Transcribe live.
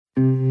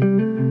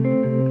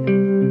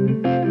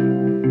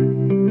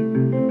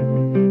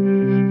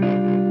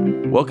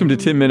Welcome to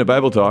 10-Minute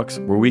Bible Talks,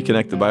 where we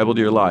connect the Bible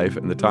to your life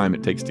and the time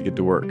it takes to get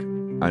to work.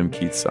 I'm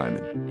Keith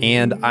Simon.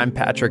 And I'm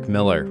Patrick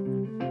Miller.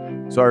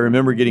 So I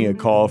remember getting a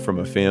call from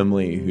a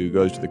family who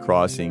goes to the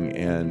crossing,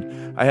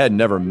 and I had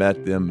never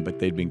met them, but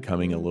they'd been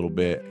coming a little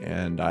bit,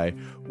 and I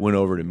went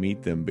over to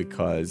meet them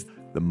because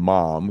the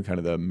mom, kind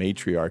of the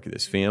matriarch of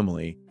this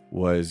family,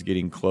 was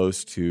getting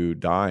close to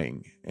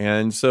dying.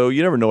 And so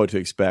you never know what to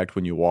expect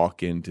when you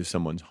walk into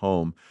someone's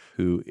home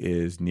who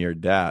is near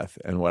death.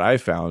 And what I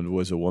found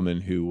was a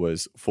woman who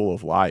was full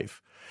of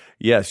life.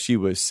 Yes, she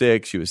was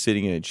sick. She was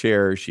sitting in a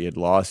chair. She had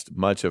lost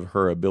much of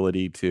her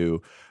ability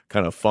to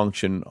kind of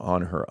function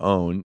on her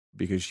own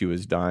because she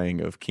was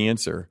dying of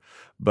cancer.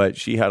 But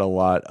she had a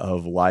lot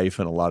of life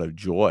and a lot of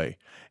joy.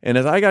 And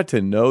as I got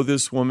to know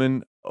this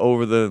woman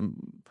over the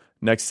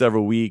next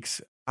several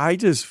weeks, I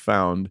just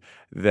found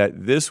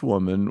that this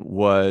woman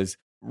was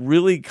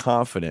really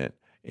confident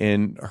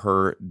in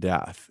her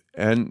death.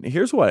 And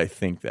here's what I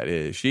think that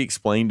is. She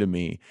explained to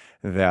me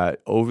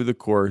that over the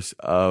course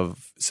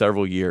of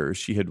several years,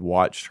 she had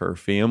watched her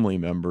family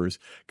members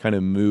kind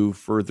of move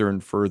further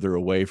and further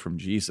away from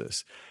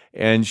Jesus.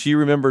 And she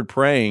remembered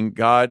praying,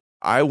 God,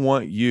 I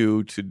want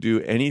you to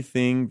do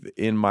anything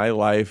in my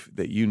life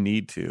that you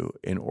need to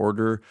in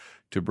order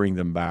to bring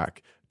them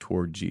back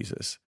toward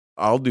Jesus.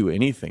 I'll do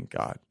anything,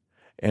 God.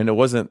 And it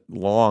wasn't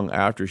long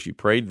after she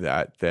prayed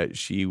that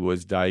she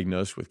was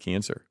diagnosed with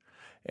cancer.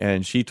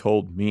 And she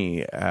told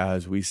me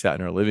as we sat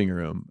in our living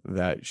room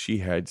that she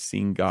had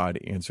seen God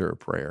answer a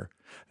prayer,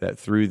 that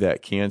through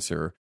that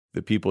cancer,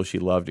 the people she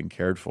loved and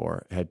cared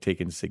for had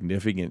taken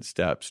significant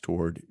steps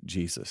toward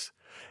Jesus.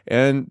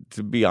 And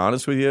to be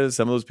honest with you,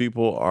 some of those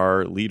people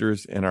are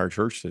leaders in our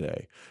church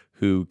today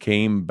who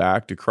came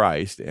back to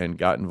Christ and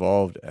got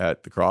involved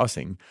at the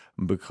crossing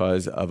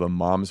because of a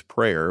mom's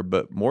prayer,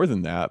 but more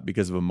than that,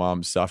 because of a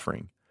mom's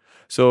suffering.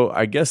 So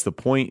I guess the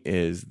point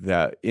is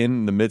that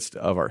in the midst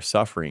of our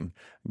suffering,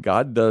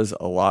 God does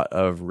a lot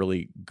of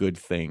really good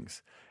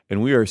things.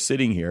 And we are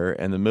sitting here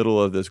in the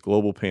middle of this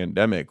global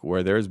pandemic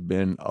where there's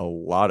been a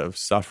lot of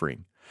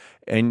suffering.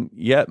 And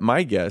yet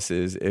my guess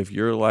is if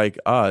you're like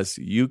us,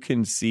 you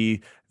can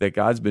see that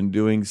God's been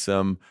doing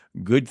some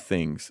good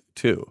things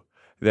too.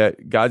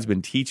 That God's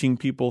been teaching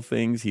people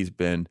things. He's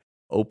been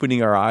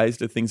opening our eyes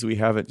to things we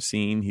haven't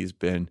seen. He's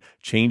been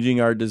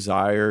changing our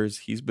desires.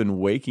 He's been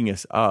waking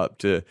us up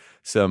to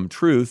some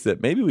truth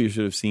that maybe we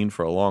should have seen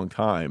for a long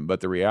time.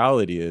 But the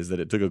reality is that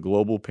it took a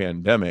global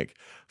pandemic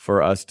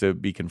for us to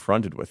be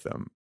confronted with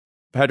them.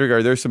 Patrick,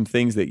 are there some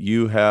things that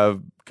you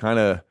have kind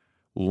of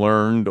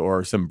learned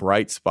or some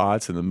bright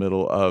spots in the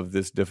middle of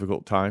this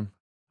difficult time?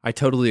 I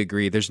totally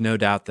agree. There's no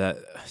doubt that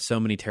so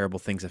many terrible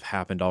things have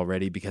happened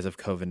already because of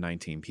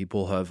COVID-19.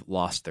 People have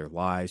lost their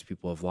lives,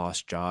 people have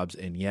lost jobs,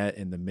 and yet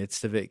in the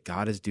midst of it,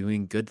 God is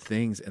doing good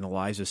things in the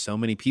lives of so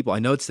many people. I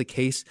know it's the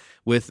case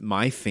with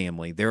my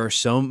family. There are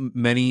so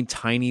many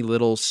tiny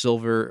little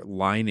silver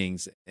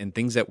linings and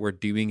things that we're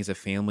doing as a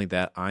family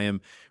that I am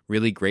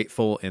really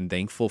grateful and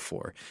thankful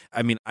for.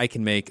 I mean, I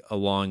can make a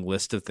long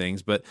list of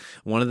things, but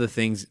one of the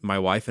things my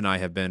wife and I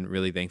have been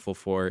really thankful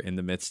for in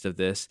the midst of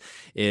this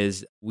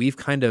is we've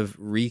kind of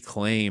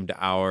reclaimed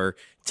our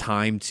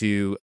time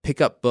to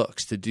pick up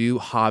books, to do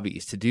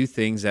hobbies, to do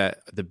things that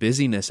the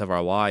busyness of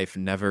our life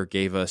never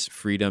gave us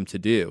freedom to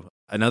do.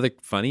 Another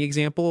funny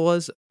example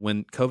was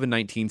when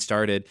COVID-19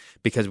 started,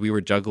 because we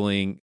were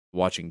juggling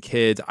watching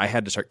kids, I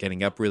had to start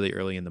getting up really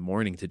early in the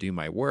morning to do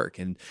my work.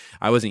 And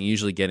I wasn't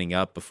usually getting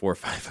up before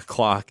 5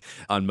 o'clock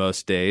on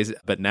most days.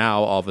 But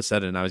now all of a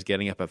sudden I was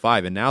getting up at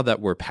 5. And now that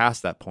we're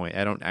past that point,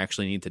 I don't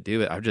actually need to do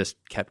it. I've just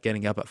kept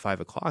getting up at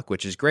 5 o'clock,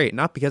 which is great.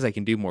 Not because I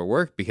can do more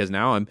work, because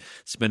now I'm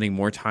spending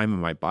more time in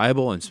my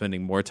Bible and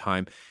spending more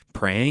time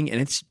praying. And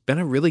it's been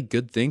a really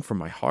good thing for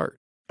my heart.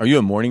 Are you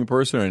a morning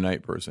person or a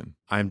night person?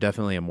 I'm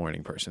definitely a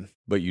morning person.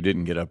 But you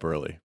didn't get up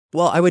early.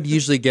 Well, I would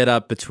usually get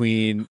up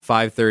between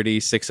 5:30,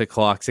 6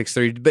 o'clock,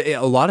 6:30. But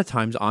a lot of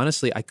times,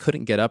 honestly, I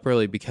couldn't get up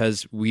early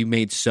because we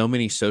made so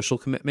many social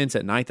commitments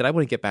at night that I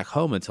wouldn't get back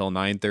home until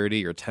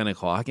 9:30 or 10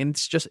 o'clock. And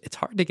it's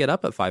hard to get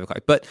up at 5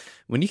 o'clock. But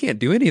when you can't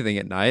do anything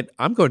at night,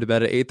 I'm going to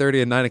bed at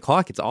 8:30 and 9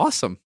 o'clock. It's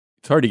awesome.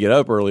 It's hard to get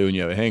up early when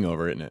you have a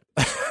hangover, isn't it?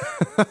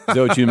 Is that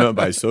what you meant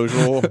by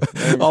social?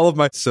 All of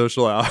my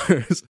social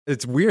hours.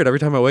 It's weird. Every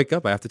time I wake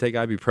up, I have to take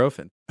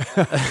ibuprofen.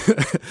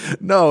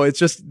 No, it's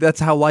just that's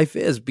how life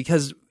is.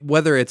 Because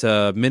whether it's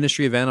a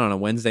ministry event on a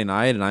Wednesday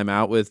night and I'm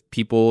out with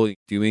people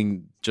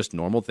doing just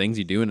normal things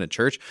you do in a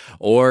church,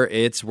 or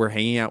we're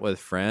hanging out with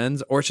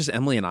friends, or it's just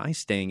Emily and I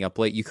staying up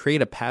late, you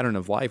create a pattern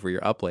of life where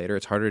you're up later.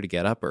 It's harder to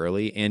get up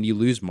early and you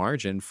lose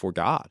margin for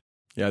God.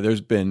 Yeah,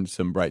 there's been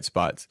some bright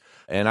spots.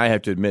 And I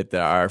have to admit that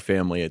our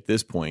family at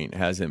this point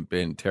hasn't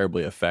been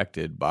terribly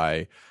affected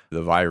by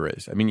the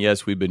virus. I mean,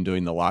 yes, we've been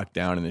doing the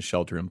lockdown and the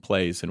shelter in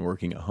place and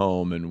working at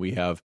home, and we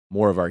have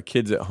more of our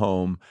kids at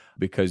home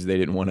because they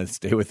didn't want to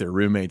stay with their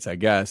roommates, I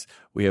guess.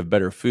 We have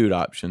better food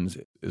options,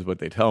 is what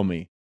they tell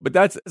me. But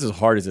that's as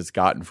hard as it's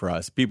gotten for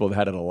us. People have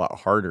had it a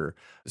lot harder.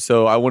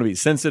 So I want to be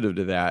sensitive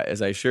to that.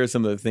 As I share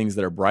some of the things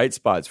that are bright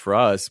spots for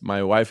us,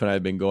 my wife and I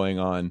have been going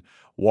on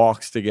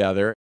walks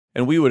together.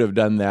 And we would have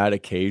done that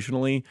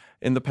occasionally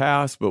in the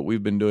past, but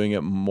we've been doing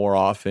it more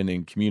often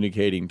in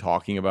communicating,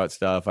 talking about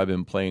stuff. I've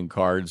been playing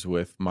cards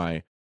with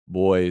my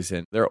boys,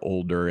 and they're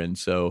older. And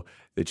so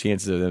the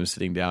chances of them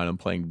sitting down and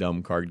playing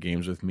dumb card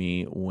games with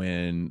me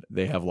when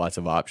they have lots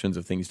of options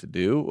of things to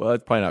do, well,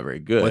 that's probably not very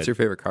good. What's your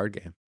favorite card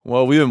game?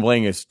 Well, we've been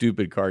playing a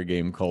stupid card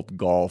game called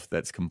Golf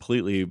that's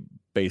completely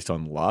based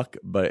on luck,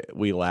 but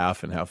we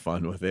laugh and have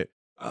fun with it.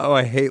 Oh,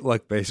 I hate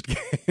luck-based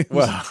games.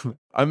 Well,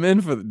 I'm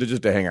in for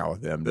just to hang out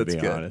with them, to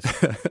be honest.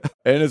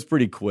 And it's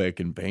pretty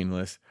quick and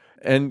painless.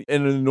 And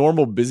in the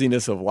normal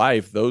busyness of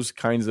life, those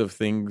kinds of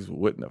things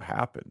wouldn't have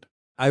happened.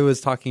 I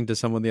was talking to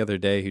someone the other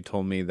day who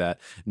told me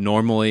that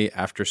normally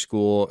after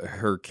school,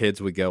 her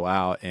kids would go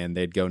out and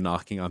they'd go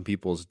knocking on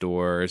people's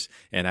doors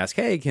and ask,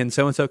 hey, can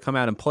so-and-so come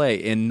out and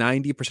play? And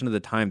 90% of the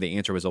time, the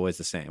answer was always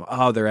the same.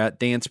 Oh, they're at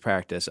dance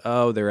practice.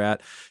 Oh, they're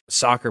at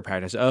soccer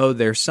practice. Oh,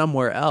 they're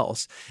somewhere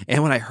else.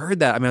 And when I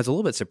heard that, I mean, I was a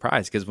little bit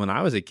surprised because when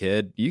I was a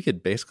kid, you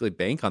could basically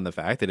bank on the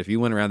fact that if you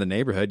went around the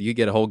neighborhood, you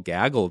get a whole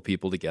gaggle of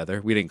people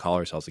together. We didn't call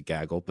ourselves a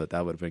gaggle, but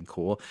that would have been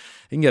cool.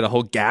 You can get a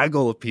whole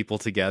gaggle of people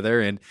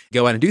together and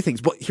go out and do things.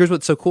 But here's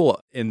what's so cool.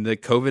 In the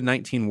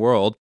COVID-19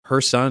 world, her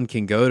son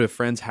can go to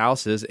friends'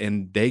 houses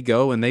and they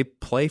go and they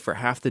play for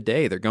half the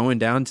day. They're going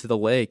down to the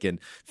lake and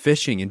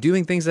fishing and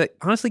doing things that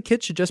honestly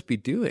kids should just be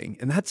doing.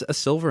 And that's a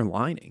silver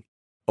lining.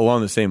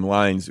 Along the same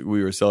lines,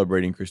 we were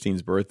celebrating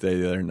Christine's birthday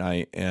the other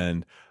night,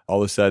 and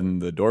all of a sudden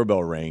the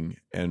doorbell rang,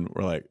 and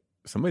we're like,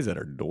 somebody's at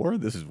our door?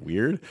 This is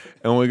weird.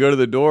 And when we go to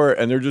the door,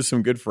 and they're just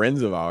some good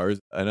friends of ours,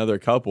 another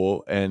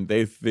couple, and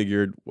they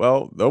figured,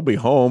 well, they'll be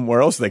home.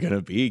 Where else are they going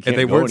to be? And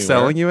they weren't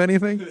selling you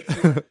anything?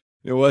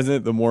 It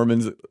wasn't the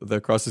Mormons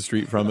across the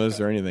street from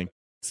us or anything.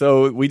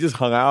 So we just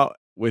hung out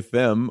with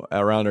them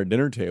around our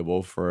dinner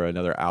table for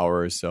another hour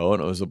or so,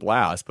 and it was a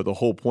blast. But the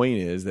whole point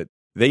is that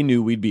they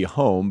knew we'd be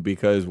home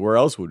because where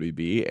else would we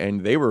be? And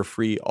they were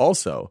free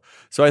also.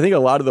 So I think a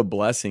lot of the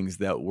blessings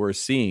that we're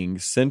seeing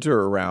center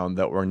around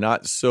that we're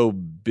not so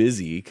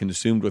busy,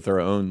 consumed with our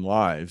own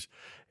lives.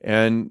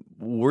 And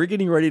we're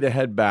getting ready to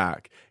head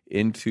back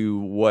into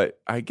what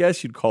I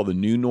guess you'd call the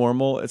new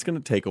normal. It's going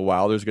to take a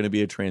while. There's going to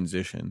be a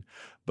transition.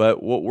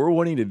 But what we're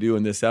wanting to do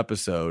in this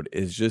episode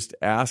is just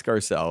ask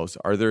ourselves,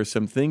 are there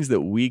some things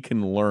that we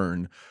can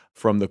learn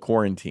from the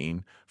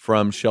quarantine,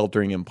 from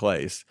sheltering in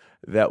place,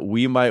 that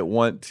we might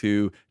want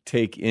to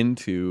take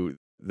into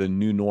the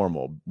new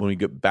normal? When we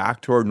get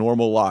back to our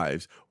normal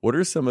lives, what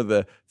are some of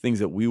the things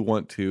that we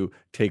want to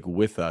take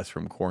with us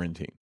from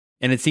quarantine?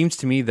 And it seems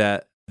to me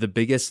that the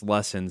biggest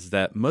lessons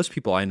that most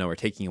people I know are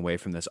taking away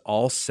from this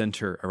all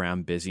center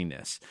around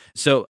busyness.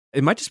 So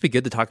it might just be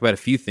good to talk about a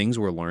few things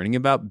we're learning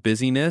about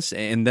busyness.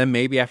 And then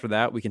maybe after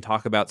that, we can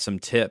talk about some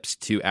tips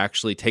to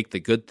actually take the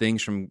good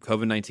things from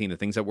COVID-19, the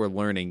things that we're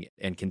learning,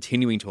 and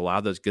continuing to allow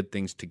those good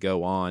things to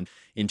go on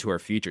into our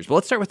futures. But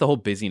let's start with the whole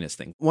busyness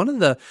thing. One of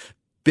the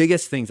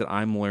biggest things that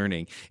I'm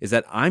learning is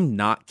that I'm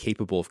not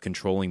capable of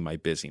controlling my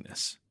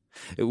busyness.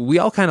 We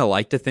all kind of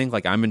like to think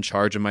like I'm in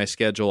charge of my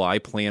schedule. I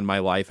plan my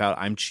life out.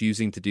 I'm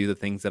choosing to do the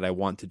things that I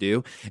want to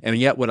do. And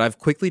yet what I've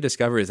quickly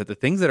discovered is that the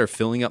things that are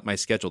filling up my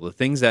schedule, the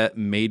things that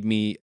made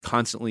me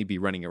constantly be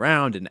running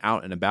around and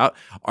out and about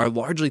are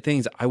largely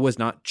things I was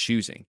not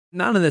choosing.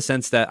 Not in the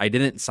sense that I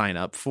didn't sign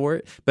up for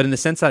it, but in the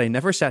sense that I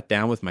never sat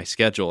down with my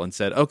schedule and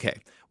said,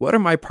 okay, what are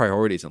my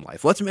priorities in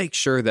life? Let's make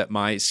sure that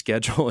my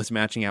schedule is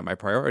matching out my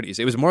priorities.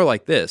 It was more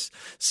like this.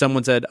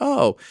 Someone said,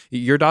 oh,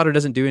 your daughter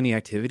doesn't do any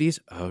activities?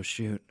 Oh,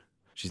 shoot.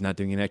 She's not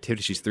doing an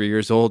activity. She's 3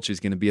 years old. She's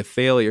going to be a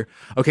failure.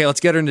 Okay, let's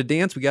get her into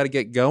dance. We got to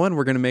get going.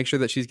 We're going to make sure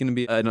that she's going to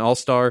be an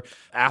all-star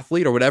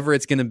athlete or whatever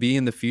it's going to be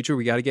in the future.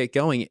 We got to get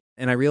going.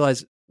 And I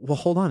realized, well,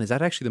 hold on. Is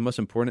that actually the most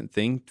important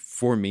thing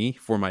for me,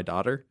 for my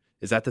daughter?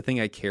 Is that the thing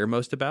I care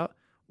most about?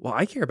 Well,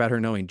 I care about her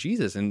knowing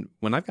Jesus. And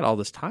when I've got all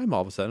this time,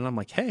 all of a sudden, I'm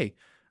like, hey,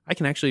 I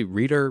can actually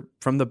read her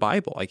from the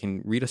Bible. I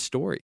can read a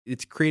story.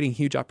 It's creating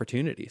huge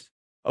opportunities.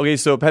 Okay,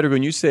 so Patrick,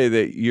 when you say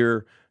that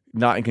you're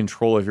not in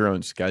control of your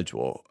own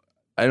schedule,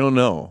 I don't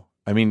know.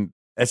 I mean,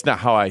 that's not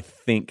how I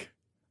think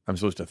I'm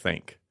supposed to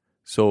think.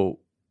 So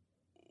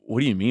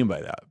what do you mean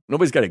by that?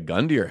 Nobody's got a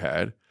gun to your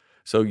head.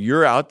 So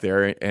you're out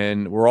there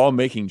and we're all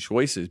making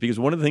choices, because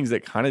one of the things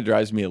that kind of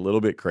drives me a little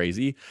bit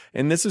crazy,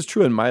 and this is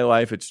true in my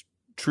life, it's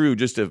true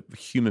just of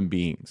human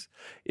beings,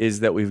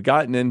 is that we've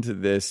gotten into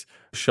this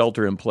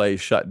shelter in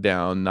place, shut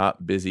down,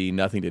 not busy,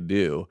 nothing to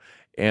do.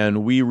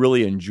 And we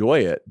really enjoy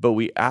it, but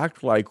we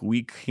act like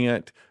we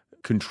can't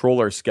control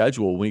our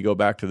schedule when we go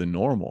back to the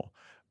normal.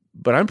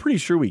 But I'm pretty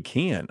sure we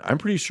can. I'm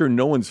pretty sure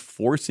no one's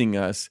forcing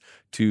us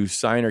to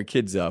sign our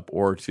kids up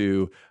or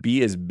to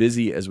be as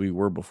busy as we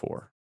were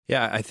before.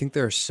 Yeah, I think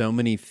there are so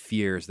many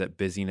fears that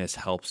busyness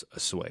helps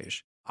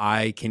assuage.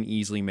 I can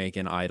easily make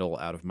an idol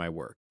out of my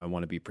work. I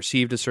want to be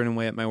perceived a certain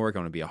way at my work. I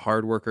want to be a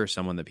hard worker,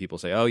 someone that people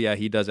say, oh yeah,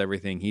 he does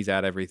everything. He's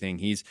at everything.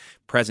 He's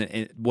present.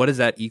 And what does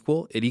that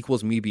equal? It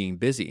equals me being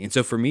busy. And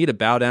so for me to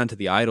bow down to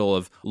the idol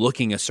of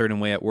looking a certain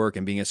way at work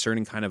and being a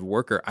certain kind of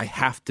worker, I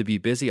have to be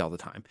busy all the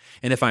time.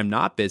 And if I'm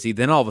not busy,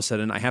 then all of a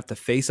sudden I have to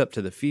face up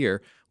to the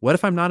fear. What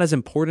if I'm not as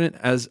important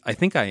as I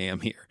think I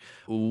am here?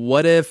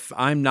 What if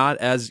I'm not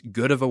as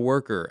good of a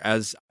worker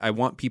as I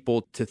want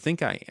people to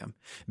think I am?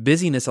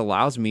 Busyness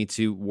allows me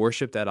to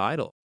worship that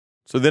idol.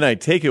 So then I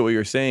take it what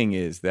you're saying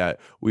is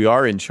that we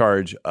are in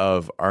charge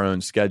of our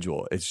own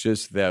schedule. It's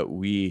just that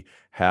we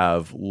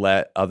have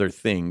let other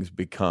things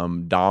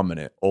become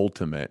dominant,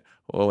 ultimate,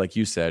 well, like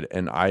you said,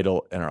 an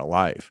idol in our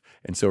life.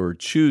 And so we're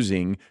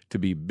choosing to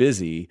be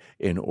busy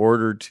in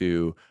order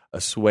to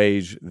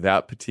assuage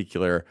that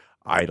particular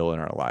idol in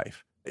our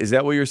life. Is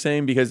that what you're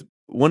saying? Because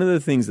one of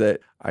the things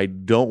that I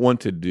don't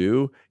want to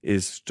do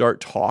is start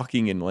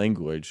talking in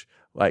language.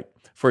 Like,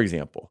 for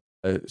example,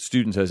 a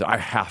student says, I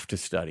have to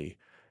study.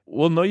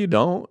 Well, no, you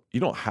don't.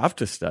 You don't have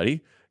to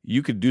study.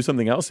 You could do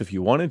something else if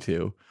you wanted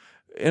to.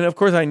 And of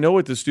course, I know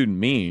what the student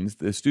means.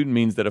 The student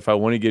means that if I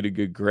want to get a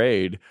good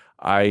grade,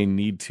 I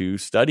need to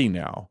study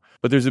now.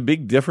 But there's a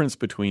big difference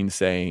between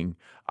saying,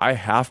 I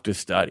have to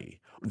study,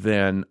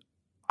 than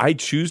I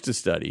choose to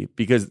study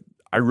because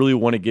I really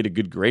want to get a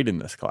good grade in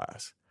this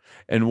class.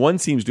 And one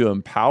seems to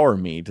empower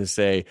me to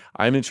say,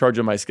 I'm in charge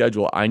of my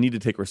schedule. I need to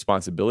take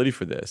responsibility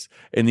for this.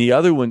 And the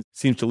other one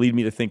seems to lead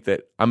me to think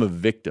that I'm a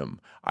victim.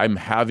 I'm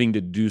having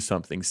to do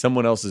something.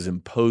 Someone else is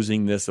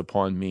imposing this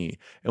upon me.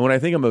 And when I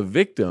think I'm a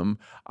victim,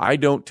 I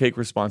don't take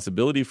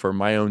responsibility for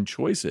my own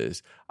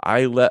choices.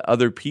 I let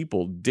other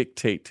people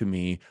dictate to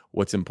me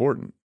what's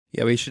important.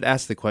 Yeah, we should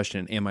ask the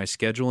question, am I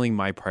scheduling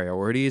my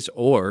priorities?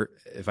 Or,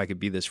 if I could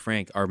be this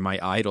frank, are my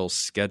idols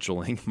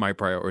scheduling my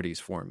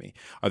priorities for me?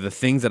 Are the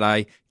things that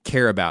I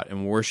care about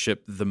and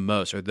worship the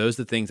most, are those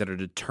the things that are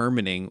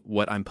determining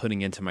what I'm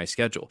putting into my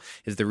schedule?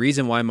 Is the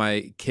reason why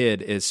my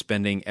kid is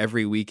spending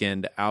every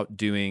weekend out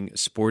doing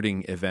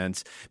sporting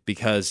events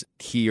because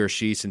he or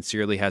she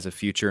sincerely has a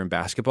future in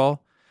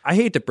basketball? I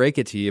hate to break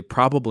it to you,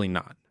 probably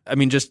not. I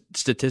mean, just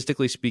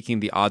statistically speaking,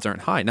 the odds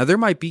aren't high. Now, there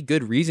might be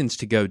good reasons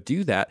to go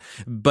do that,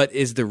 but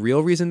is the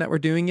real reason that we're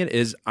doing it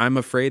is I'm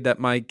afraid that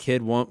my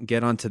kid won't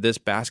get onto this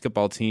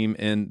basketball team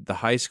in the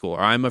high school,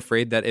 or I'm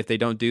afraid that if they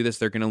don't do this,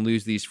 they're going to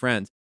lose these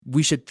friends.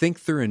 We should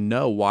think through and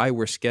know why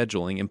we're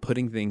scheduling and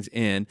putting things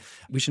in.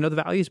 We should know the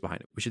values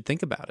behind it. We should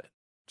think about it.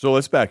 So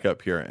let's back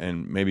up here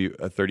and maybe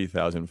a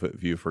 30,000-foot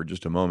view for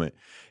just a moment.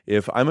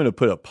 If I'm going to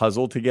put a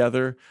puzzle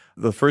together,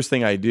 the first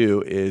thing I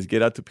do is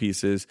get out the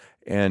pieces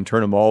and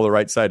turn them all the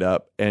right side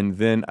up. And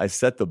then I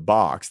set the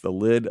box, the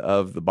lid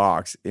of the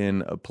box,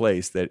 in a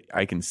place that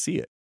I can see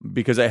it.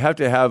 Because I have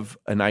to have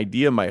an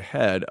idea in my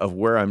head of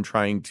where I'm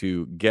trying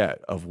to get,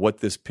 of what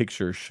this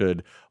picture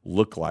should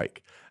look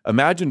like.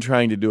 Imagine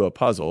trying to do a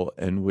puzzle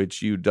in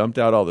which you dumped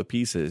out all the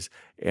pieces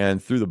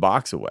and threw the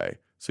box away.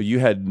 So you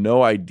had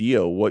no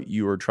idea what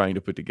you were trying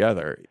to put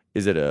together.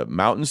 Is it a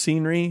mountain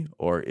scenery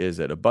or is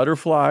it a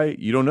butterfly?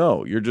 You don't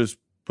know. You're just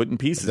putting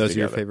pieces together. Those are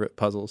your favorite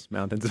puzzles,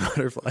 mountains and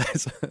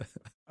butterflies?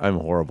 I'm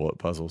horrible at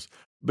puzzles.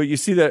 But you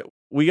see that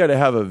we got to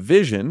have a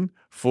vision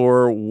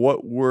for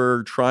what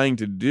we're trying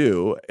to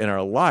do in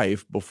our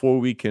life before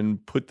we can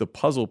put the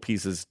puzzle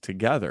pieces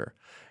together.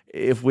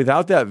 If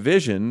without that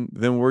vision,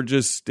 then we're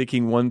just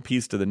sticking one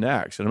piece to the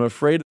next. And I'm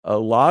afraid a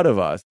lot of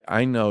us,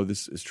 I know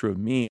this is true of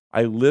me,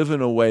 I live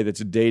in a way that's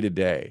day to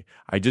day.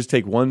 I just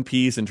take one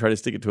piece and try to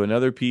stick it to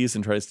another piece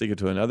and try to stick it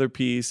to another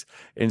piece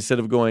instead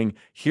of going,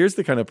 here's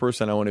the kind of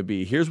person I want to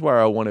be. Here's where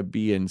I want to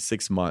be in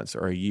 6 months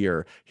or a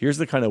year. Here's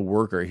the kind of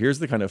worker. Here's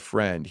the kind of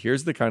friend.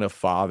 Here's the kind of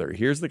father.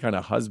 Here's the kind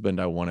of husband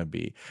I want to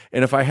be.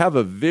 And if I have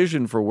a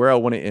vision for where I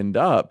want to end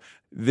up,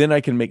 then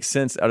I can make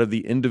sense out of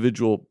the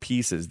individual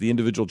pieces, the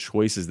individual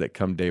choices that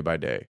come day by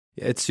day.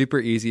 It's super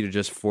easy to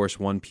just force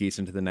one piece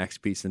into the next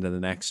piece into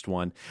the next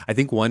one. I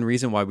think one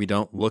reason why we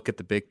don't look at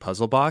the big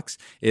puzzle box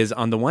is,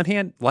 on the one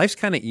hand, life's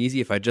kind of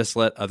easy if I just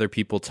let other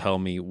people tell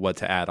me what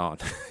to add on.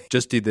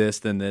 Just do this,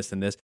 then this,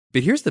 and this.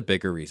 But here's the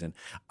bigger reason.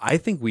 I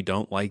think we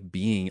don't like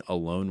being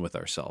alone with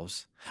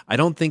ourselves. I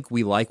don't think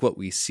we like what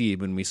we see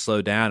when we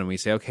slow down and we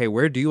say, okay,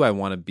 where do I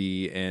want to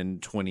be in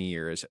 20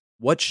 years?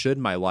 What should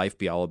my life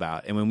be all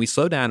about? And when we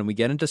slow down and we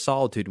get into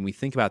solitude and we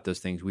think about those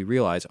things, we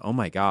realize, oh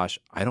my gosh,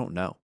 I don't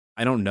know.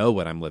 I don't know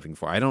what I'm living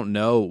for. I don't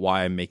know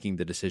why I'm making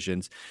the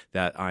decisions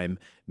that I'm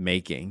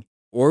making.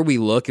 Or we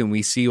look and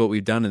we see what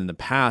we've done in the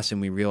past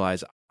and we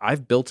realize,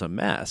 I've built a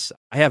mess.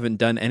 I haven't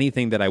done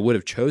anything that I would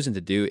have chosen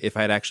to do if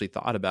I'd actually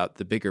thought about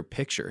the bigger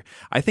picture.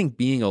 I think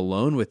being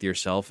alone with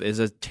yourself is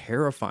a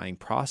terrifying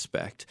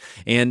prospect.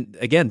 And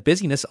again,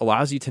 busyness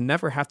allows you to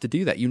never have to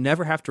do that. You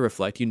never have to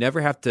reflect. You never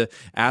have to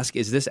ask,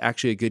 is this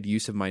actually a good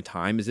use of my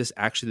time? Is this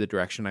actually the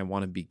direction I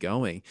want to be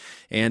going?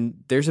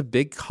 And there's a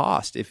big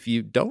cost if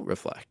you don't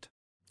reflect.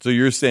 So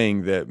you're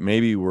saying that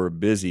maybe we're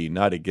busy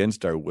not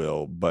against our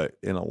will, but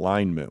in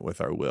alignment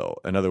with our will.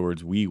 In other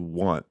words, we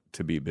want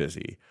to be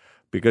busy.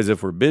 Because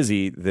if we're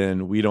busy,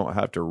 then we don't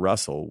have to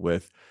wrestle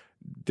with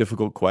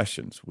difficult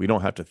questions. We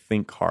don't have to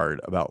think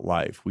hard about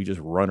life. We just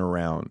run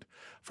around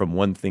from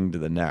one thing to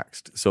the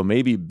next. So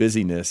maybe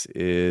busyness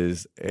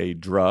is a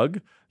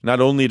drug. Not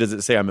only does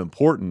it say I'm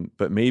important,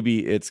 but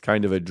maybe it's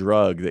kind of a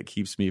drug that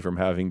keeps me from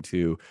having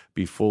to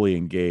be fully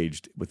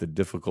engaged with the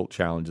difficult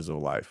challenges of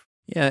life.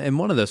 Yeah, and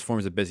one of those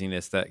forms of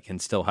busyness that can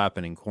still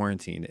happen in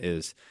quarantine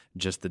is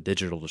just the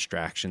digital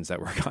distractions that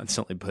we're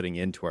constantly putting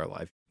into our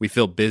life. We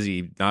feel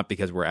busy not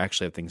because we're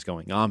actually have things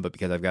going on, but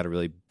because I've got a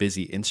really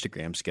busy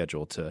Instagram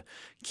schedule to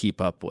keep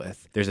up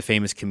with. There's a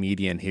famous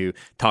comedian who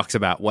talks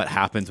about what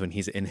happens when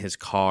he's in his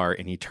car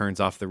and he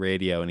turns off the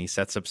radio and he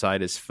sets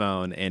aside his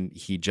phone and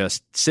he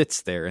just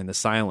sits there in the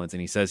silence.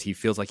 And he says he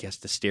feels like he has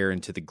to stare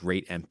into the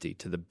great empty,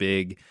 to the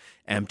big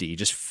empty. He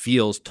just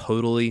feels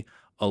totally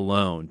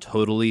alone,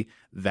 totally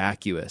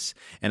vacuous.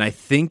 And I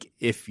think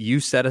if you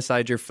set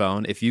aside your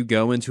phone, if you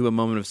go into a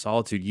moment of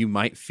solitude, you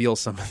might feel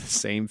some of the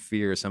same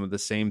fear, some of the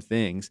same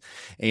things.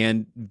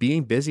 And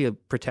being busy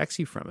protects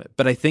you from it.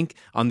 But I think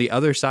on the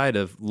other side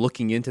of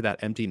looking into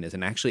that emptiness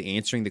and actually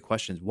answering the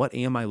questions, what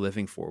am I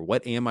living for?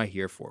 What am I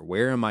here for?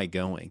 Where am I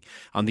going?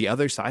 On the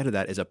other side of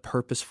that is a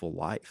purposeful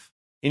life.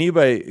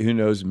 Anybody who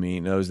knows me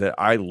knows that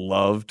I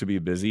love to be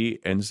busy.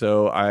 And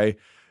so I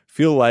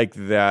feel like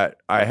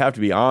that I have to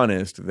be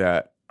honest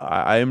that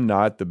I am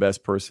not the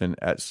best person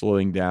at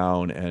slowing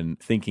down and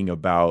thinking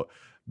about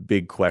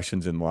big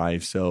questions in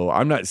life. So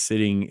I'm not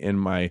sitting in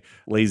my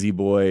lazy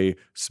boy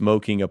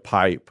smoking a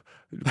pipe,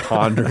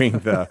 pondering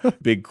the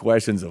big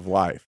questions of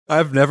life.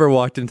 I've never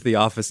walked into the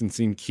office and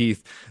seen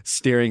Keith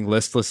staring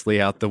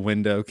listlessly out the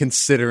window,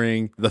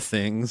 considering the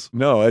things.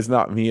 No, it's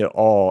not me at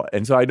all.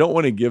 And so I don't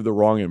want to give the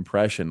wrong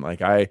impression.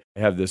 Like I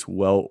have this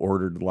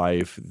well-ordered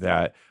life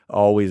that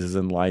always is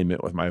in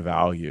alignment with my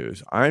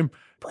values. I'm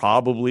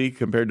probably,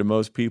 compared to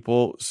most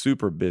people,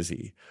 super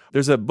busy.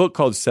 There's a book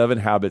called 7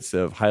 Habits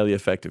of Highly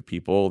Effective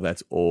People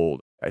that's old.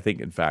 I think,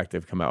 in fact,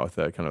 they've come out with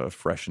a kind of a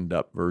freshened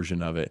up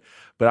version of it.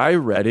 But I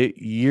read it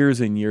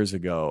years and years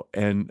ago,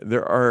 and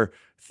there are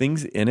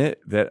things in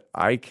it that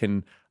I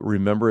can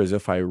remember as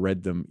if I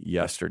read them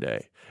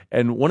yesterday.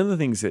 And one of the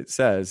things it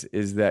says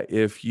is that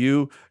if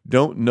you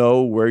don't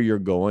know where you're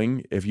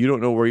going, if you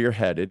don't know where you're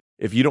headed,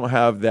 if you don't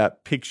have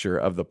that picture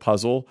of the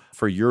puzzle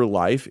for your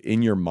life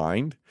in your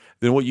mind,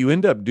 then what you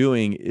end up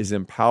doing is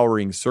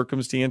empowering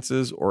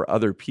circumstances or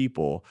other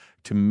people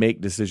to make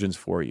decisions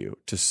for you,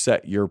 to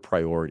set your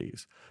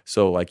priorities.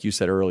 So like you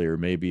said earlier,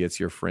 maybe it's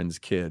your friends'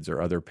 kids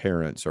or other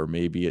parents, or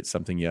maybe it's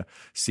something you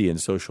see in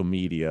social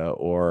media,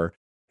 or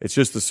it's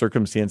just the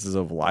circumstances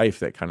of life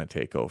that kind of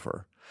take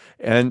over.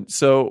 And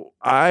so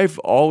I've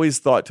always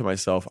thought to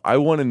myself, I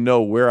want to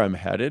know where I'm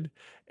headed.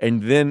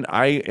 And then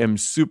I am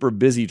super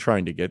busy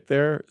trying to get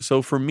there.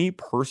 So for me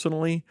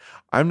personally,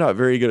 I'm not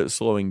very good at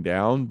slowing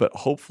down, but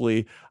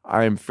hopefully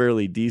I'm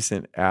fairly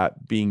decent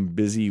at being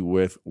busy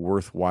with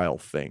worthwhile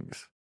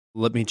things.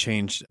 Let me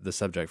change the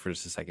subject for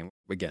just a second.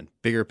 Again,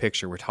 bigger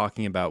picture, we're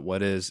talking about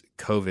what is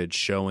COVID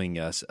showing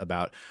us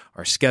about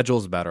our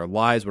schedules, about our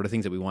lives, what are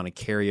things that we want to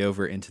carry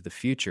over into the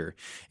future.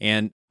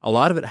 And a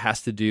lot of it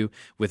has to do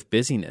with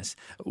busyness.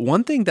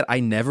 One thing that I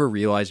never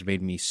realized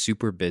made me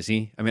super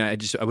busy, I would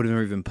have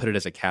never even put it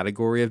as a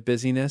category of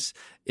busyness,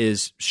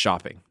 is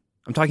shopping.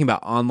 I'm talking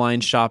about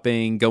online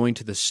shopping, going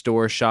to the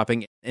store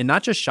shopping, and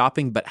not just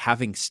shopping, but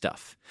having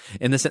stuff.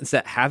 In the sense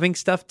that having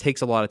stuff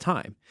takes a lot of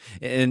time.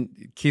 And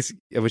Keith,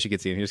 I wish you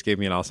could see him. He just gave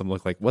me an awesome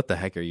look like, what the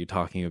heck are you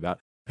talking about?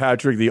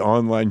 Patrick, the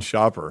online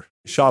shopper,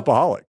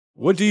 shopaholic.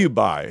 What do you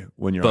buy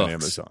when you're on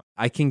Amazon?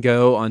 I can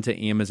go onto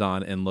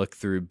Amazon and look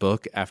through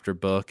book after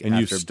book. And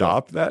you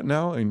stopped that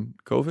now in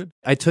COVID?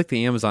 I took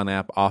the Amazon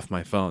app off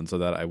my phone so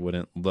that I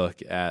wouldn't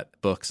look at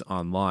books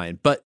online.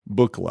 But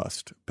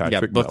Booklust,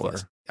 Patrick Miller.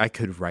 Booklust. I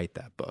could write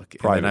that book,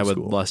 Private and then I would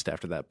lust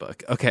after that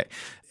book. Okay.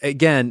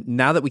 Again,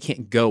 now that we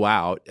can't go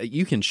out,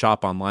 you can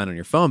shop online on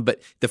your phone.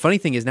 But the funny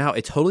thing is now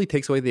it totally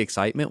takes away the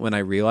excitement when I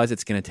realize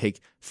it's going to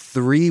take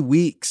 3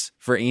 weeks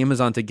for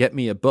Amazon to get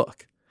me a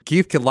book.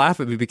 Keith could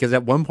laugh at me because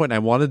at one point I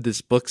wanted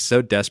this book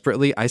so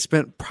desperately. I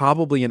spent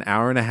probably an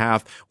hour and a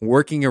half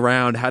working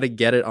around how to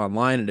get it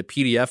online in a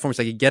PDF form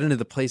so I could get into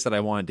the place that I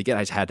wanted to get.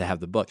 I just had to have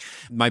the book.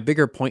 My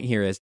bigger point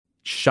here is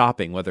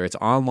shopping, whether it's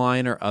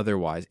online or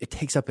otherwise, it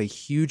takes up a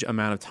huge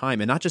amount of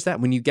time. And not just that,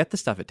 when you get the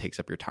stuff, it takes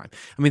up your time.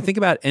 I mean, think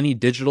about any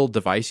digital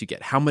device you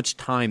get, how much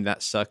time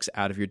that sucks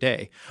out of your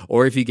day.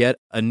 Or if you get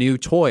a new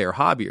toy or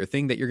hobby or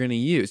thing that you're going to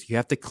use, you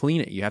have to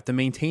clean it, you have to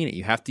maintain it,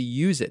 you have to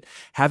use it.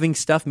 Having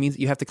stuff means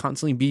that you have to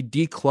constantly be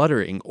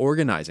decluttering,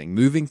 organizing,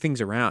 moving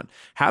things around.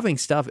 Having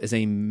stuff is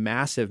a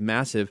massive,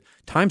 massive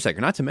time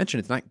sucker. Not to mention,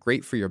 it's not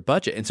great for your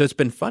budget. And so it's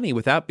been funny,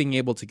 without being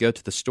able to go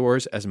to the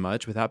stores as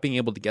much, without being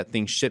able to get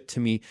things shipped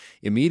to me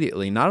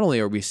immediately, not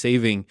only are we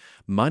saving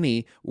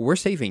money, we're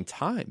saving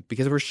time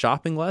because we're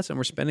shopping less and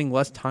we're spending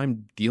less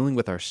time dealing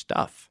with our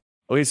stuff.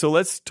 Okay, so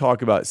let's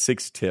talk about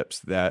 6 tips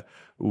that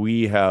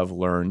we have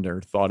learned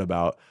or thought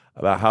about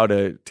how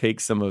to take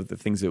some of the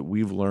things that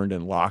we've learned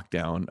in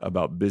lockdown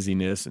about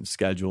busyness and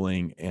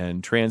scheduling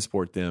and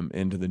transport them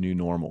into the new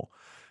normal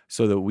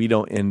so that we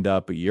don't end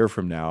up a year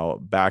from now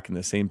back in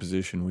the same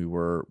position we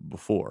were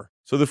before.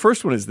 So the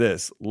first one is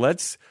this: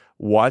 let's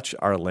watch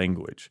our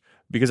language,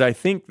 because I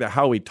think that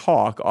how we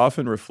talk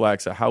often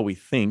reflects how we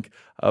think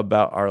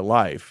about our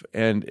life,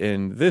 and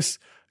in this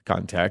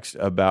context,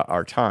 about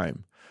our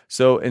time.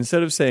 So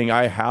instead of saying,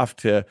 I have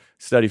to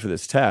study for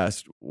this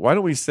test, why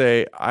don't we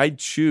say, I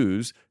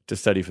choose to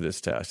study for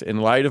this test. In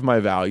light of my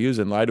values,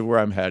 in light of where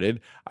I'm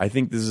headed, I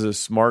think this is a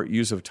smart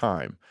use of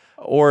time.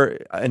 Or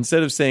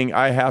instead of saying,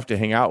 I have to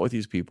hang out with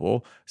these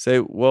people, say,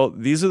 well,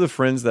 these are the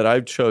friends that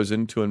I've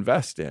chosen to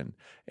invest in.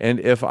 And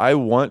if I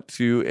want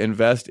to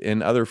invest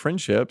in other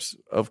friendships,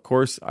 of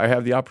course, I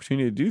have the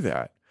opportunity to do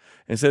that.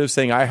 Instead of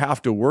saying, I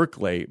have to work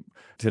late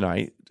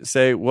tonight,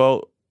 say,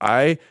 well,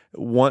 I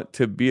want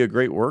to be a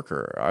great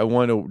worker. I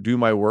want to do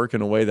my work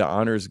in a way that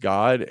honors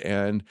God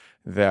and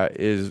that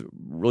is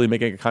really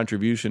making a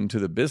contribution to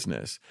the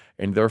business.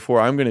 And therefore,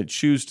 I'm going to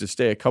choose to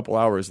stay a couple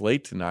hours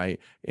late tonight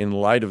in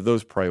light of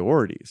those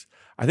priorities.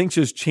 I think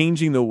just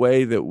changing the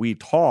way that we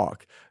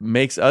talk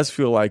makes us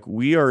feel like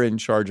we are in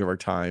charge of our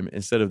time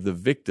instead of the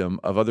victim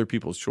of other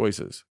people's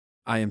choices.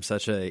 I am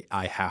such a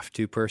I have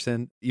to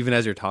person. Even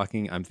as you're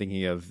talking, I'm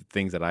thinking of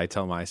things that I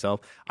tell myself.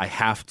 I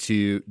have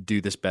to do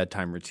this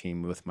bedtime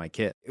routine with my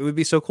kid. It would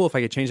be so cool if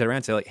I could change that around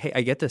and say, like, hey,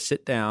 I get to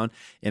sit down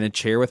in a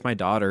chair with my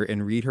daughter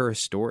and read her a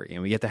story,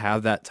 and we get to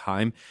have that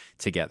time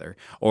together.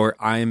 Or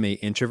I'm an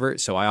introvert,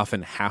 so I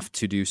often have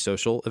to do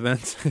social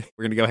events.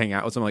 We're going to go hang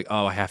out with someone, like,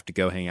 oh, I have to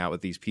go hang out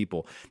with these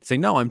people. Say,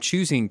 no, I'm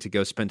choosing to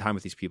go spend time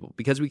with these people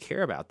because we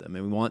care about them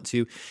and we want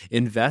to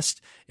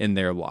invest in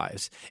their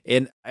lives.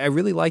 And I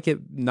really like it,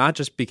 not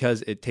just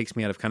because it takes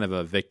me out of kind of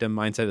a victim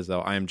mindset as though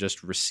I am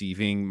just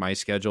receiving my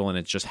schedule and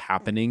it's just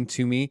happening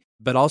to me,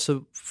 but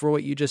also for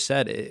what you just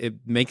said, it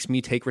makes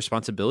me take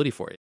responsibility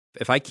for it.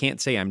 If I can't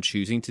say I'm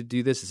choosing to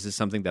do this is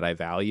something that I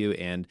value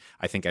and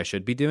I think I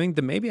should be doing,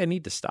 then maybe I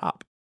need to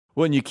stop.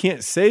 Well, and you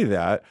can't say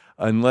that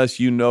unless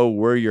you know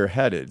where you're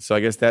headed. So I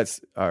guess that's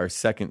our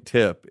second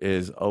tip,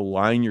 is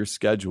align your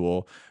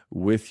schedule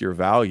with your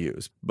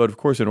values. But of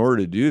course, in order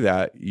to do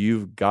that,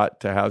 you've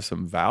got to have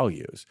some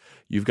values.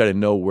 You've got to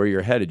know where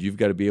you're headed. You've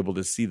got to be able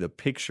to see the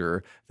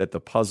picture that the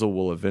puzzle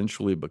will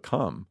eventually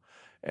become.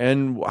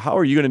 And how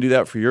are you going to do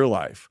that for your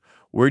life?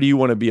 Where do you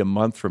want to be a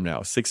month from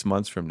now, 6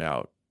 months from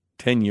now,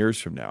 10 years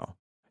from now?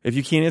 If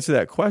you can't answer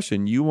that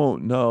question, you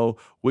won't know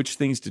which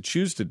things to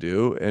choose to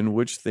do and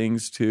which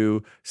things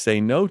to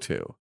say no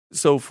to.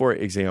 So, for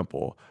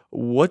example,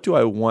 what do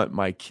I want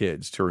my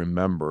kids to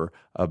remember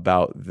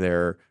about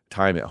their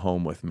time at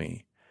home with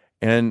me?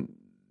 And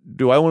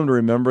do I want them to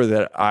remember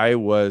that I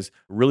was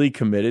really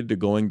committed to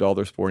going to all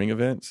their sporting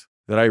events,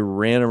 that I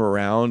ran them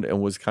around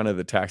and was kind of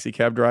the taxi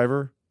cab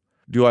driver?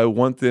 Do I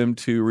want them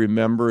to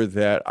remember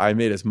that I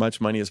made as much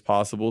money as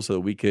possible so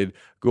that we could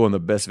go on the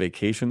best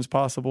vacations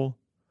possible?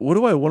 What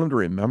do I want them to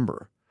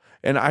remember?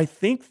 And I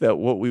think that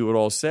what we would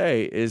all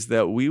say is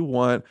that we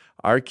want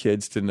our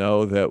kids to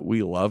know that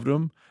we loved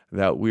them,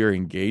 that we are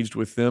engaged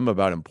with them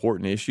about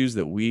important issues,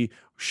 that we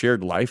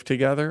shared life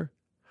together.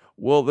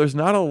 Well, there's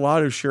not a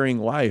lot of sharing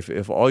life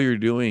if all you're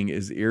doing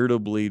is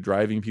irritably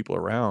driving people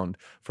around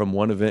from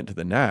one event to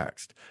the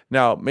next.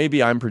 Now,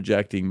 maybe I'm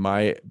projecting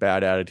my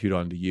bad attitude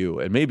onto you,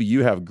 and maybe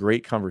you have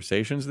great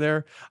conversations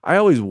there. I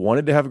always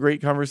wanted to have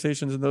great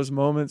conversations in those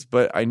moments,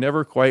 but I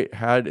never quite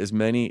had as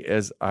many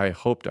as I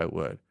hoped I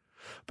would.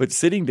 But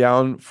sitting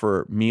down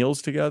for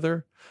meals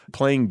together,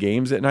 playing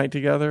games at night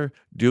together,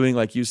 doing,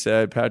 like you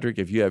said, Patrick,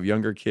 if you have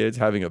younger kids,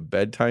 having a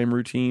bedtime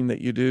routine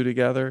that you do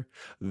together,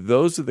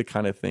 those are the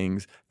kind of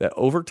things that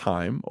over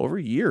time, over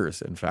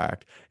years, in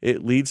fact,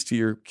 it leads to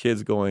your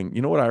kids going,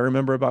 you know what I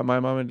remember about my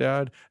mom and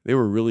dad? They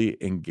were really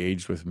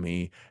engaged with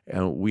me,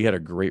 and we had a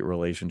great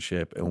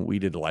relationship, and we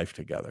did life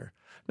together.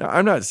 Now,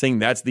 I'm not saying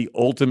that's the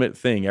ultimate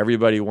thing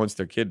everybody wants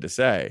their kid to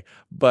say,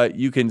 but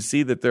you can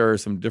see that there are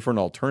some different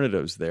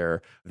alternatives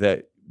there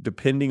that,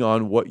 depending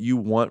on what you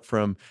want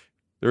from,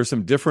 there are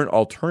some different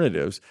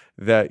alternatives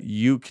that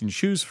you can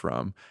choose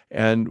from.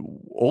 And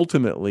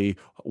ultimately,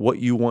 what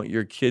you want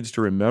your kids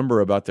to remember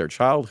about their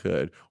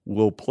childhood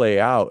will play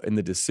out in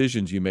the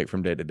decisions you make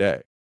from day to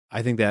day.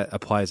 I think that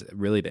applies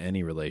really to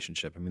any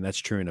relationship. I mean, that's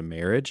true in a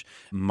marriage.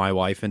 My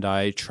wife and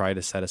I try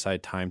to set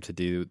aside time to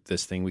do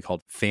this thing we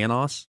call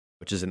FANOS,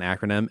 which is an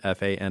acronym,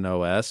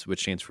 FANOS,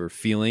 which stands for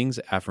feelings,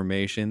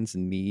 affirmations,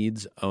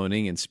 needs,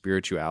 owning, and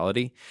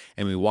spirituality.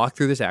 And we walk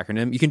through this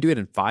acronym. You can do it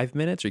in 5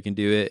 minutes, or you can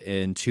do it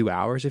in 2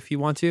 hours if you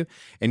want to.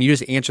 And you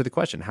just answer the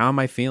question, how am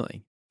I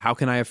feeling? How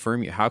can I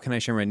affirm you? How can I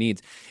share my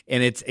needs?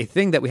 And it's a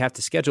thing that we have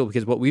to schedule,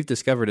 because what we've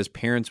discovered as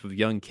parents with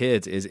young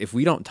kids is if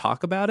we don't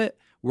talk about it,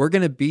 we're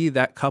going to be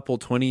that couple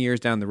 20 years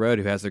down the road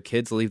who has their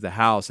kids leave the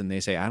house and they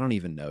say, I don't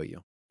even know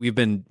you. We've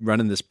been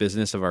running this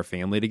business of our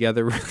family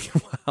together really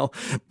well,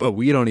 but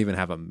we don't even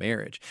have a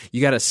marriage.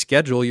 You got to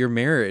schedule your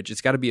marriage.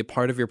 It's got to be a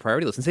part of your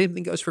priority list. And same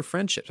thing goes for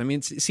friendships. I mean,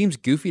 it seems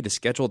goofy to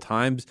schedule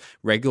times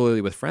regularly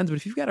with friends, but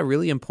if you've got a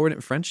really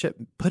important friendship,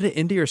 put it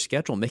into your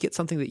schedule. Make it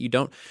something that you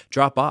don't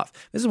drop off.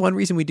 This is one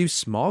reason we do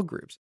small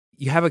groups.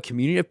 you have a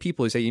community of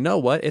people who say, you know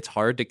what, it's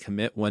hard to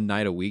commit one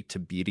night a week to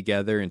be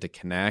together and to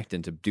connect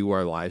and to do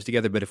our lives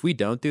together. But if we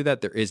don't do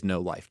that, there is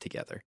no life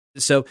together.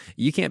 So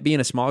you can't be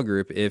in a small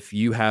group if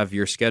you have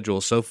your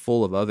schedule so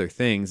full of other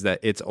things that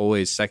it's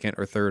always second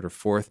or third or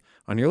fourth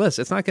on your list.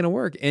 It's not going to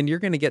work. And you're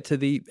going to get to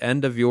the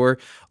end of your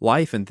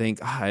life and think,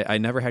 I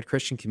never had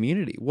Christian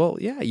community. Well,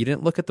 yeah, you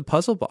didn't look at the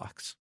puzzle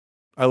box.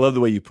 I love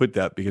the way you put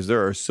that, because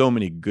there are so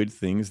many good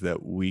things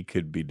that we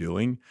could be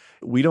doing.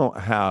 We don't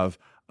have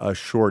a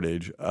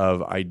shortage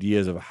of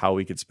ideas of how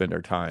we could spend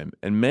our time.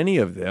 And many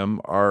of them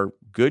are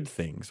good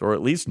things, or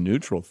at least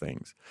neutral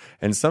things.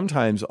 And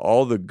sometimes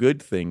all the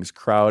good things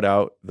crowd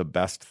out the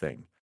best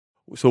thing.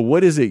 So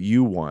what is it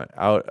you want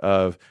out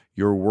of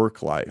your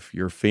work life,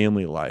 your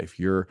family life,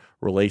 your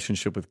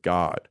relationship with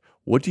God?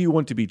 What do you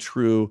want to be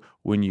true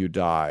when you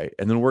die?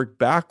 And then work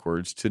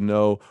backwards to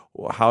know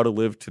how to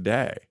live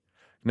today.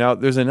 Now,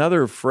 there's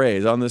another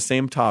phrase on the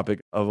same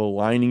topic of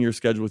aligning your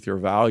schedule with your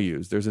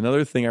values. There's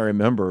another thing I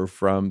remember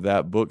from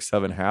that book,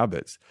 7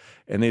 Habits.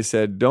 And they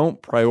said,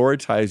 don't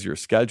prioritize your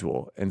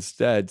schedule.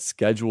 Instead,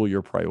 schedule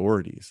your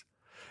priorities.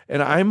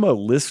 And I'm a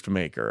list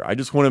maker. I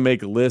just want to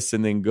make lists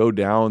and then go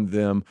down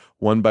them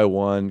one by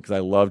one because I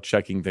love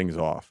checking things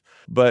off.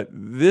 But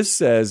this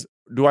says,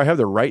 do I have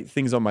the right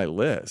things on my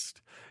list?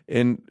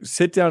 And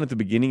sit down at the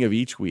beginning of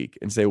each week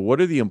and say, what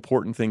are the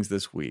important things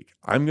this week?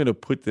 I'm going to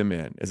put them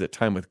in. Is it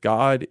time with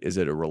God? Is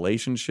it a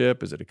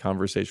relationship? Is it a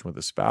conversation with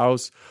a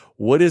spouse?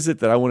 What is it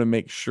that I want to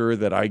make sure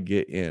that I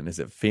get in? Is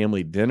it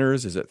family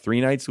dinners? Is it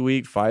 3 nights a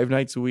week, 5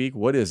 nights a week?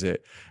 What is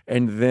it?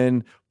 And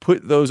then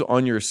put those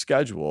on your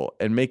schedule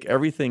and make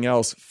everything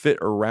else fit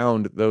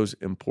around those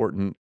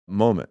important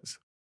moments.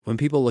 When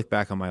people look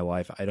back on my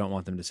life, I don't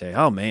want them to say,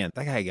 oh man,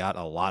 that guy got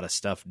a lot of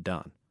stuff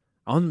done.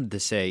 I want them to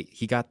say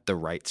he got the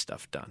right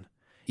stuff done.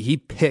 He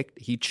picked,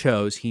 he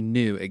chose, he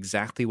knew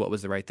exactly what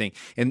was the right thing.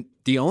 And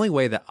the only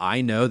way that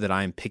I know that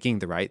I'm picking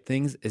the right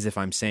things is if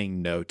I'm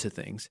saying no to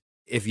things.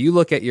 If you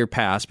look at your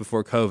past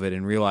before COVID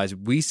and realize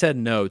we said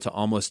no to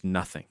almost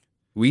nothing,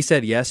 we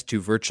said yes to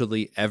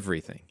virtually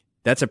everything,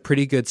 that's a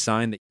pretty good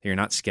sign that you're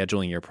not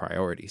scheduling your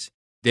priorities.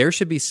 There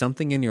should be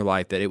something in your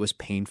life that it was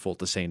painful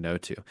to say no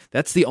to.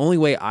 That's the only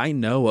way I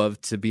know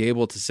of to be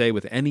able to say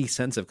with any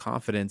sense of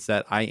confidence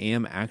that I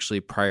am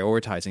actually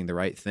prioritizing the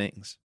right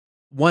things.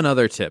 One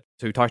other tip.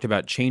 So we talked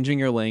about changing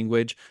your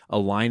language,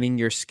 aligning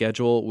your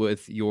schedule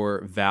with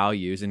your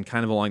values, and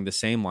kind of along the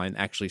same line,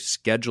 actually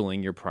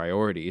scheduling your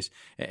priorities.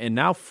 And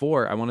now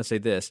 4, I want to say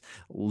this,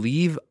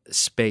 leave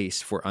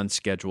space for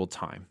unscheduled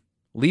time.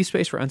 Leave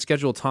space for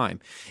unscheduled time.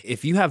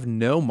 If you have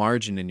no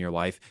margin in your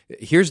life,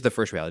 here's the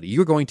first reality.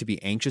 You're going to be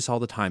anxious all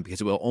the time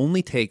because it will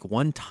only take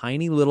one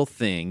tiny little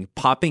thing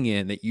popping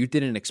in that you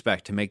didn't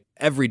expect to make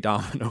every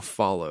domino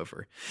fall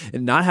over.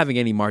 And not having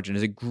any margin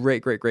is a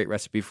great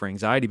recipe for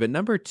anxiety. But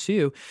number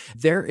 2,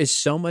 there is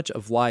so much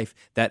of life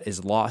that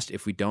is lost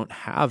if we don't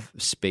have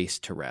space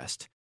to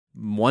rest.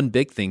 One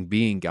big thing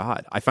being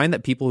God. I find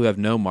that people who have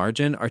no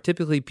margin are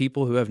typically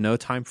people who have no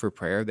time for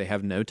prayer. They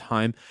have no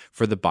time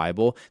for the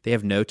Bible. They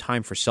have no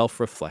time for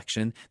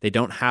self-reflection. They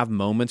don't have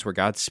moments where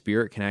God's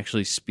Spirit can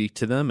actually speak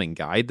to them and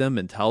guide them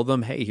and tell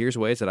them, hey, here's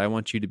ways that I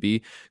want you to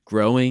be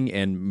growing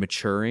and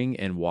maturing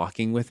and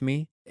walking with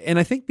me. And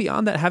I think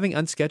beyond that, having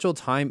unscheduled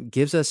time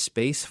gives us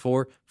space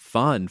for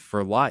fun,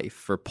 for life,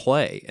 for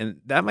play. And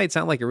that might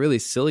sound like a really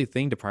silly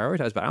thing to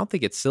prioritize, but I don't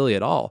think it's silly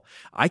at all.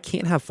 I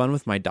can't have fun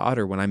with my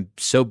daughter when I'm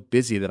so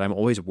busy that I'm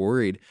always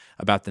worried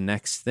about the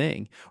next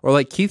thing. Or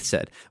like Keith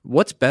said,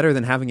 what's better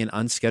than having an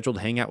unscheduled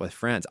hangout with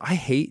friends? I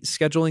hate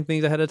scheduling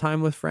things ahead of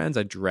time with friends.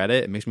 I dread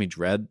it. It makes me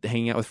dread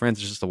hanging out with friends.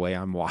 It's just the way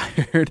I'm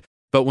wired.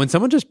 But when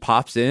someone just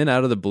pops in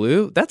out of the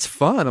blue, that's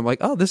fun. I'm like,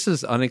 oh, this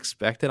is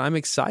unexpected. I'm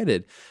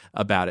excited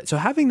about it. So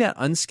having that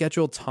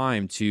unscheduled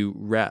time to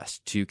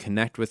rest, to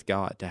connect with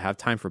God, to have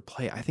time for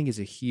play, I think is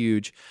a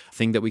huge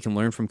thing that we can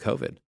learn from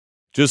COVID.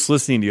 Just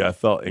listening to you, I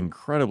felt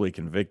incredibly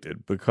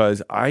convicted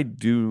because I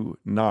do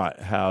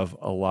not have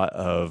a lot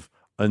of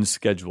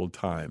unscheduled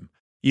time.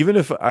 Even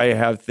if I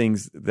have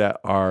things that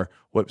are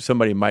what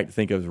somebody might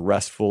think of as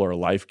restful or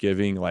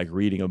life-giving, like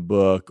reading a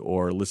book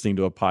or listening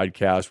to a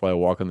podcast while I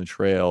walk on the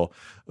trail,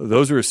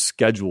 those are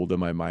scheduled in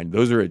my mind.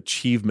 Those are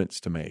achievements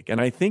to make.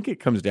 And I think it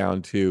comes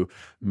down to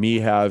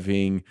me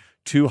having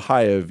too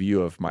high a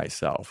view of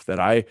myself, that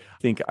I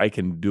think I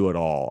can do it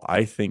all.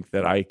 I think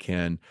that I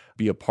can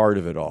be a part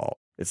of it all.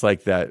 It's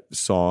like that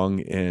song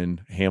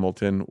in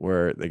Hamilton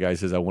where the guy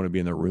says, I want to be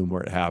in the room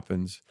where it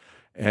happens.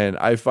 And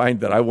I find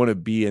that I want to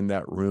be in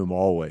that room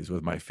always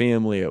with my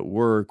family, at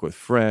work, with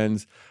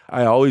friends.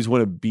 I always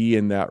want to be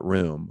in that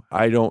room.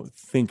 I don't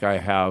think I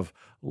have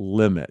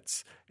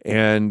limits.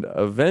 And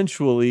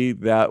eventually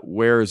that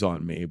wears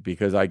on me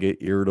because I get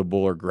irritable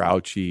or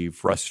grouchy,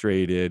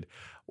 frustrated,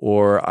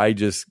 or I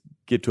just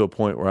get to a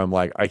point where I'm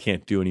like, I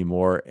can't do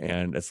anymore.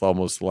 And it's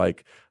almost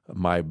like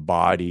my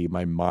body,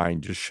 my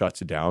mind just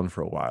shuts down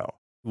for a while.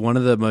 One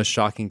of the most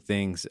shocking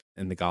things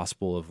in the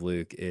Gospel of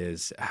Luke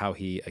is how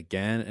he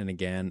again and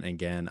again and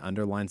again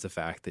underlines the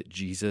fact that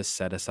Jesus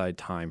set aside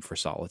time for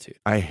solitude.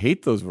 I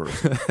hate those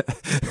verses.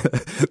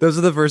 Those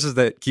are the verses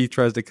that Keith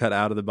tries to cut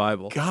out of the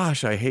Bible.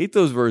 Gosh, I hate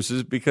those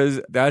verses because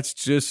that's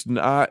just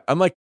not, I'm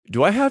like,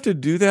 do I have to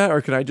do that,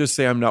 or can I just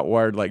say I'm not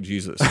wired like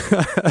Jesus?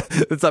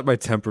 That's not my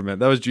temperament.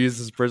 That was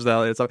Jesus'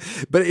 personality.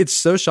 But it's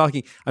so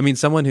shocking. I mean,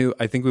 someone who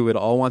I think we would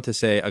all want to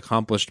say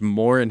accomplished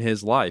more in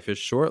his life, his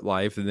short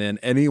life, than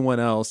anyone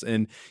else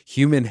in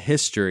human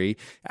history,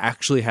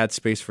 actually had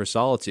space for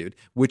solitude,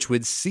 which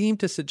would seem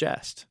to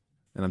suggest,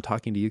 and I'm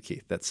talking to you,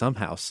 Keith, that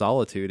somehow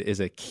solitude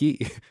is a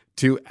key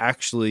to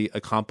actually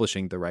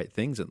accomplishing the right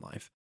things in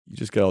life. You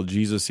just got all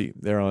Jesus-y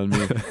there on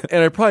me.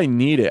 And I probably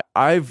need it.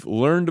 I've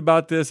learned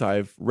about this.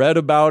 I've read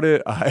about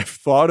it. I've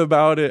thought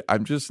about it.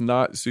 I'm just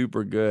not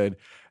super good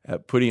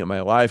at putting it in my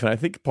life. And I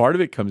think part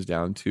of it comes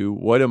down to,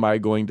 what am I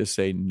going to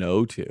say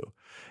no to?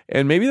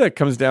 And maybe that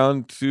comes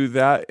down to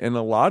that in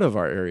a lot of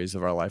our areas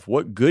of our life.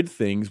 What good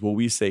things will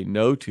we say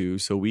no to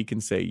so we can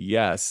say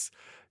yes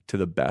to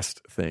the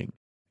best thing?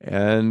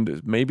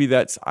 And maybe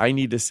that's, I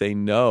need to say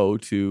no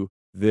to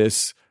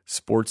this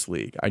sports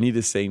league. I need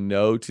to say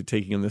no to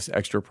taking on this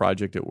extra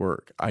project at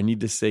work. I need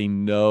to say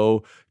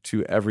no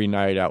to every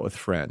night out with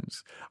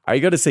friends. I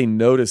got to say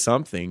no to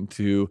something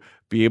to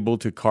be able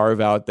to carve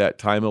out that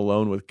time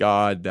alone with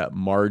God, that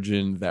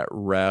margin, that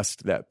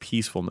rest, that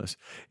peacefulness.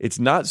 It's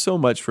not so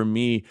much for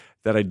me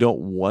that I don't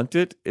want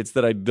it. It's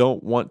that I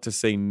don't want to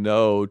say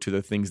no to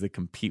the things that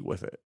compete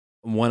with it.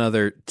 One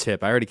other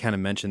tip, I already kind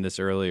of mentioned this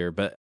earlier,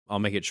 but I'll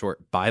make it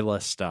short. Buy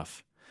less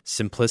stuff.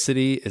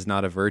 Simplicity is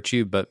not a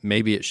virtue, but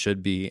maybe it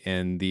should be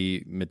in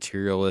the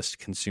materialist,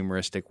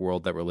 consumeristic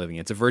world that we're living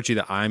in. It's a virtue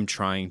that I'm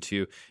trying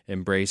to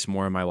embrace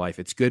more in my life.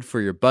 It's good for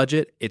your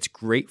budget, it's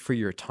great for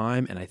your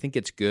time, and I think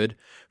it's good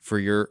for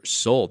your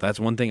soul. That's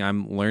one thing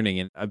I'm learning,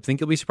 and I think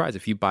you'll be surprised.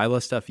 If you buy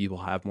less stuff, you will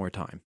have more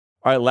time.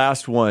 All right,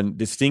 last one.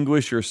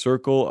 Distinguish your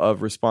circle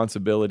of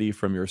responsibility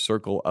from your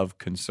circle of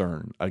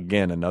concern.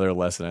 Again, another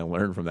lesson I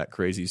learned from that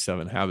crazy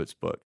 7 Habits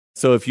book.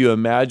 So if you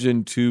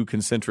imagine 2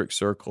 concentric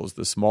circles,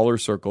 the smaller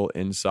circle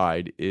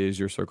inside is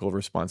your circle of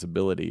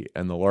responsibility,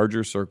 and the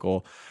larger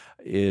circle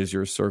is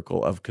your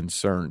circle of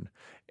concern.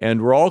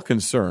 And we're all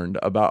concerned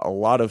about a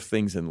lot of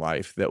things in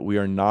life that we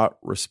are not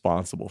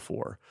responsible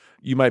for.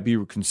 You might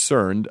be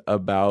concerned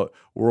about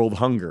world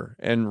hunger,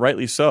 and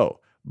rightly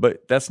so,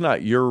 but that's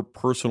not your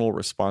personal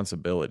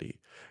responsibility.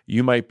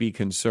 You might be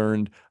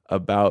concerned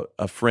about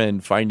a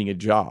friend finding a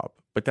job,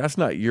 but that's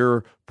not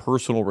your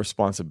personal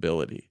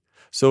responsibility.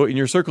 So in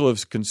your circle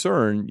of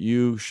concern,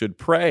 you should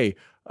pray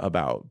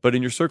about, but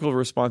in your circle of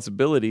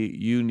responsibility,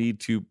 you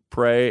need to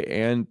pray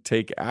and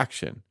take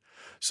action.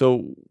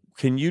 So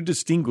can you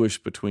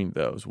distinguish between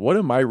those? What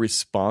am I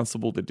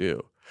responsible to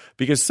do?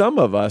 Because some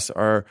of us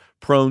are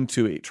prone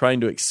to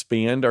trying to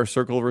expand our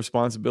circle of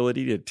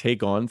responsibility to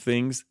take on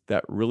things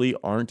that really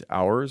aren't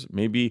ours.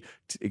 Maybe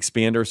to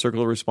expand our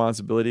circle of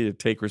responsibility to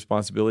take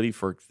responsibility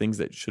for things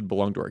that should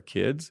belong to our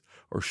kids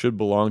or should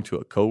belong to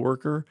a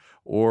coworker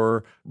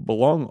or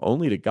belong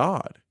only to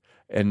God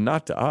and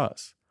not to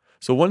us.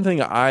 So one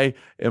thing I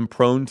am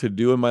prone to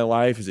do in my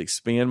life is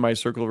expand my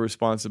circle of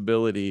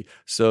responsibility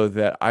so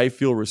that I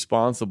feel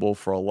responsible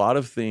for a lot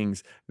of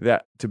things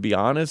that, to be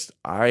honest,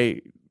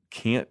 I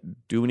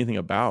can't do anything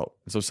about.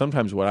 So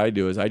sometimes what I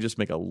do is I just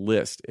make a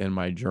list in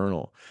my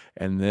journal,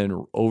 and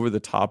then over the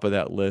top of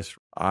that list,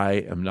 I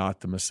am not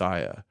the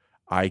Messiah.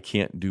 I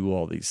can't do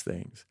all these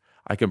things.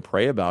 I can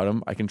pray about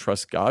them. I can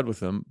trust God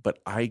with them, but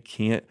I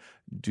can't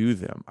do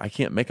them. I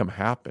can't make them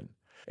happen.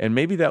 And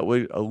maybe that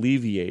would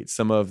alleviate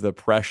some of the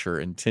pressure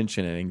and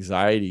tension and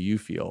anxiety you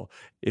feel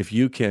if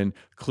you can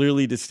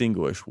clearly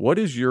distinguish what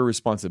is your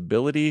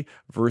responsibility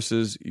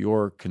versus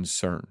your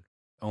concern.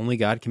 Only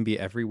God can be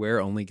everywhere.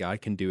 Only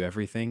God can do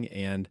everything.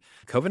 And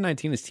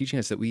COVID-19 is teaching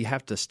us that we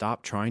have to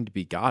stop trying to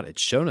be God.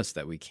 It's shown us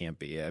that we can't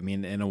be. I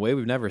mean, in a way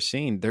we've never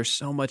seen. There's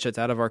so much that's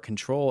out of our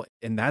control,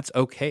 and that's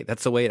okay.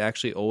 That's the way it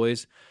actually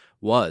always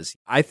was.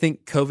 I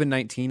think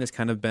COVID-19 has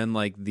kind of been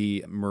like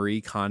the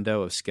Marie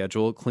Kondo of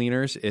schedule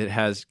cleaners. It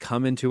has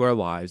come into our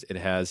lives. It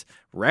has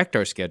wrecked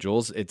our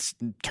schedules. It's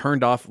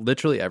turned off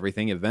literally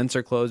everything. Events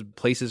are closed,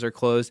 places are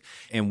closed,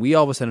 and we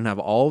all of a sudden have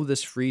all of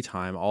this free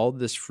time, all of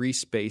this free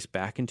space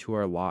back into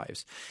our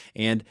lives.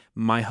 And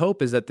my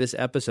hope is that this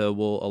episode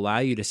will allow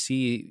you to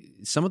see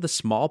some of the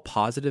small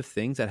positive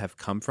things that have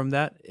come from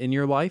that in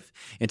your life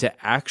and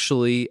to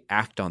actually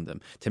act on them,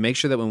 to make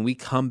sure that when we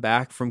come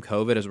back from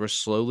COVID, as we're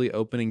slowly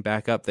opening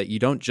back up, that you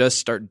don't just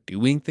start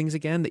doing things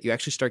again, that you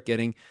actually start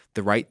getting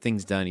the right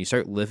things done. You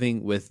start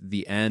living with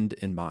the end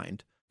in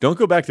mind. Don't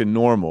go back to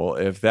normal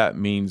if that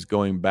means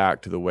going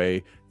back to the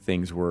way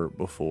things were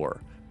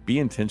before. Be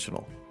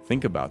intentional.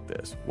 Think about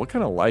this. What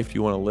kind of life do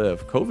you want to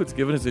live? COVID's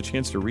given us a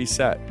chance to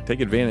reset. Take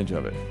advantage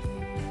of it.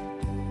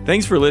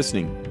 Thanks for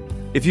listening.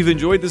 If you've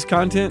enjoyed this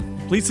content,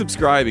 please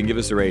subscribe and give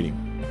us a rating.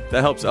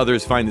 That helps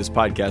others find this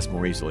podcast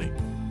more easily.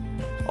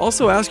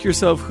 Also, ask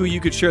yourself who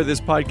you could share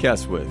this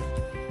podcast with.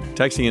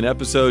 Texting an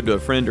episode to a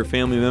friend or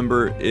family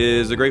member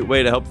is a great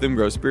way to help them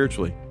grow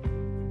spiritually.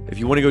 If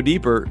you want to go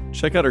deeper,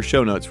 check out our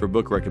show notes for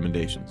book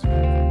recommendations.